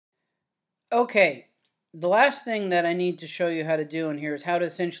Okay, the last thing that I need to show you how to do in here is how to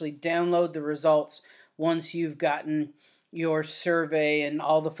essentially download the results once you've gotten your survey and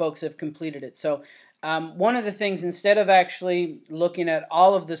all the folks have completed it. So one of the things, instead of actually looking at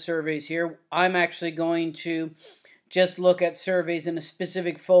all of the surveys here, I'm actually going to just look at surveys in a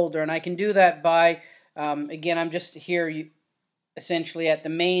specific folder. And I can do that by, again, I'm just here essentially at the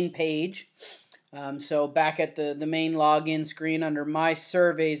main page. So back at the main login screen under my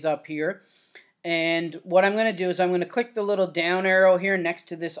surveys up here. And what I'm going to do is I'm going to click the little down arrow here next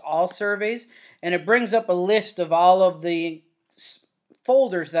to this all surveys, and it brings up a list of all of the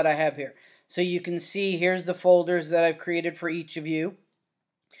folders that I have here. So you can see here's the folders that I've created for each of you.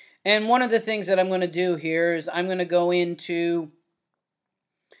 And one of the things that I'm going to do here is I'm going to go into,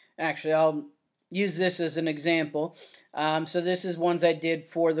 actually I'll use this as an example. So this is ones I did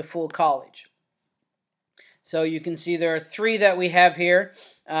for the full college. So you can see there are three that we have here.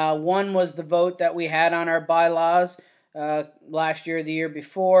 One was the vote that we had on our bylaws last year, the year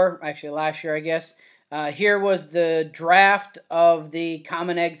before, actually last year, I guess. Here was the draft of the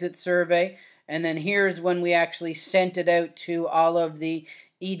common exit survey. And then here's when we actually sent it out to all of the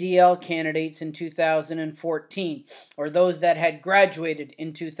EDL candidates in 2014, or those that had graduated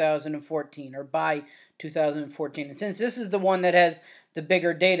in 2014 or by 2014. And since this is the one that has the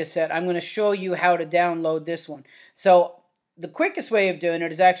bigger data set, I'm going to show you how to download this one. So the quickest way of doing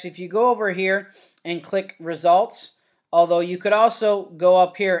it is actually if you go over here and click results, although you could also go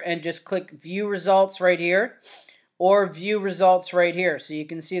up here and just click view results right here or view results right here. So you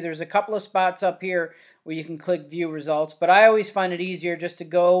can see there's a couple of spots up here where you can click view results, but I always find it easier just to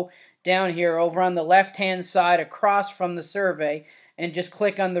go down here over on the left hand side across from the survey and just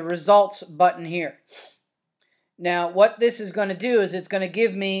click on the results button here. Now what this is going to do is it's going to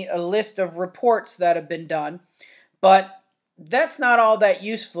give me a list of reports that have been done, but that's not all that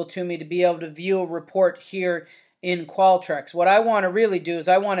useful to me to be able to view a report here in Qualtrics. What I want to really do is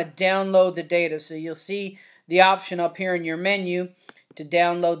I want to download the data. So you'll see the option up here in your menu to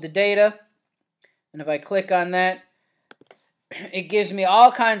download the data. And if I click on that, it gives me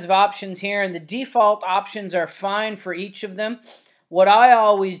all kinds of options here, and the default options are fine for each of them. What I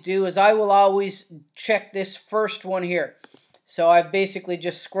always do is I will always check this first one here. So I've basically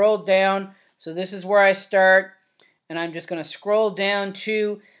just scrolled down. So this is where I start, and I'm just going to scroll down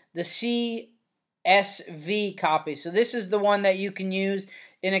to the CSV copy. So this is the one that you can use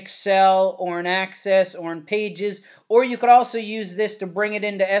in Excel or in Access or in Pages, or you could also use this to bring it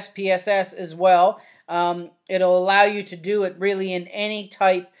into SPSS as well. It'll allow you to do it really in any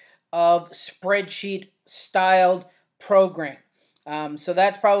type of spreadsheet styled program. So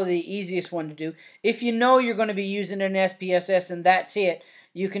that's probably the easiest one to do. If you know you're going to be using an SPSS and that's it,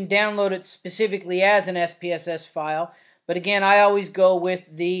 you can download it specifically as an SPSS file. But again, I always go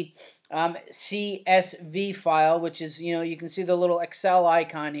with the CSV file, which is, you can see the little Excel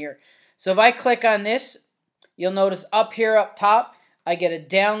icon here. So if I click on this, you'll notice up here up top, I get a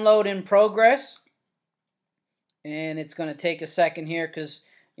download in progress. And it's going to take a second here because,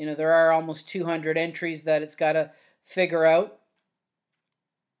 there are almost 200 entries that it's got to figure out.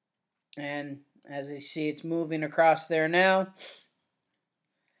 And as you see, it's moving across there now.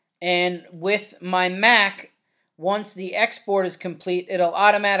 And with my Mac, once the export is complete, it'll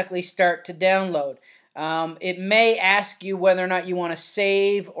automatically start to download. It may ask you whether or not you want to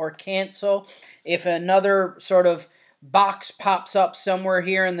save or cancel. If another sort of box pops up somewhere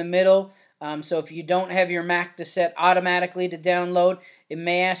here in the middle, so if you don't have your Mac to set automatically to download, it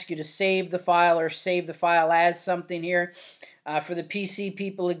may ask you to save the file or save the file as something here. For the PC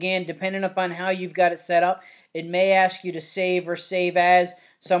people, again, depending upon how you've got it set up, it may ask you to save or save as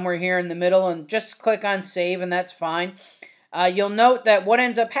somewhere here in the middle, and just click on save and that's fine. You'll note that what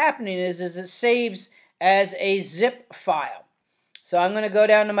ends up happening is it saves as a zip file. So I'm going to go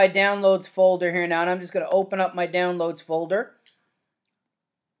down to my downloads folder here now, and I'm just going to open up my downloads folder.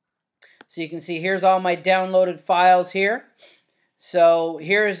 So you can see here's all my downloaded files here. So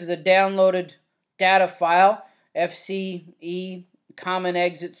here's the downloaded data file, FCE Common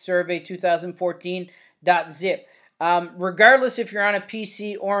Exit Survey 2014.zip. Regardless if you're on a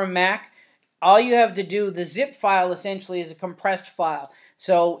PC or a Mac, all you have to do, the zip file essentially is a compressed file.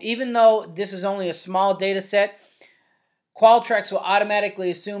 So even though this is only a small data set, Qualtrics will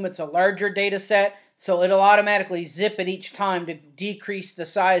automatically assume it's a larger data set, so it'll automatically zip it each time to decrease the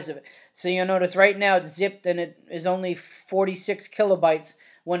size of it. So you'll notice right now it's zipped and it is only 46 kilobytes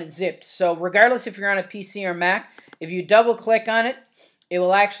when it's zipped. So regardless if you're on a PC or Mac, if you double click on it, it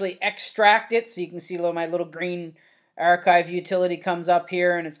will actually extract it. So you can see my little green archive utility comes up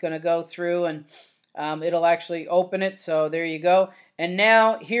here, and it's going to go through and it'll actually open it. So there you go. And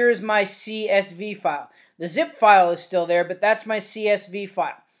now here's my CSV file. The zip file is still there, but that's my CSV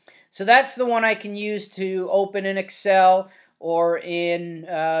file. So that's the one I can use to open in Excel or in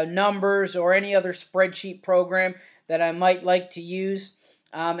Numbers or any other spreadsheet program that I might like to use.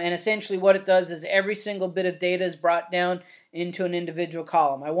 And essentially what it does is every single bit of data is brought down into an individual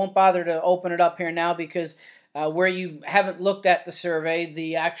column. I won't bother to open it up here now because where you haven't looked at the survey,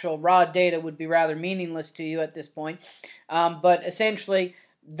 the actual raw data would be rather meaningless to you at this point. But essentially,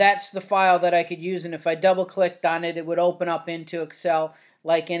 that's the file that I could use, and if I double-clicked on it, it would open up into Excel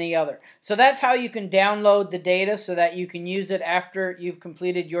like any other. So that's how you can download the data so that you can use it after you've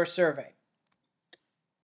completed your survey.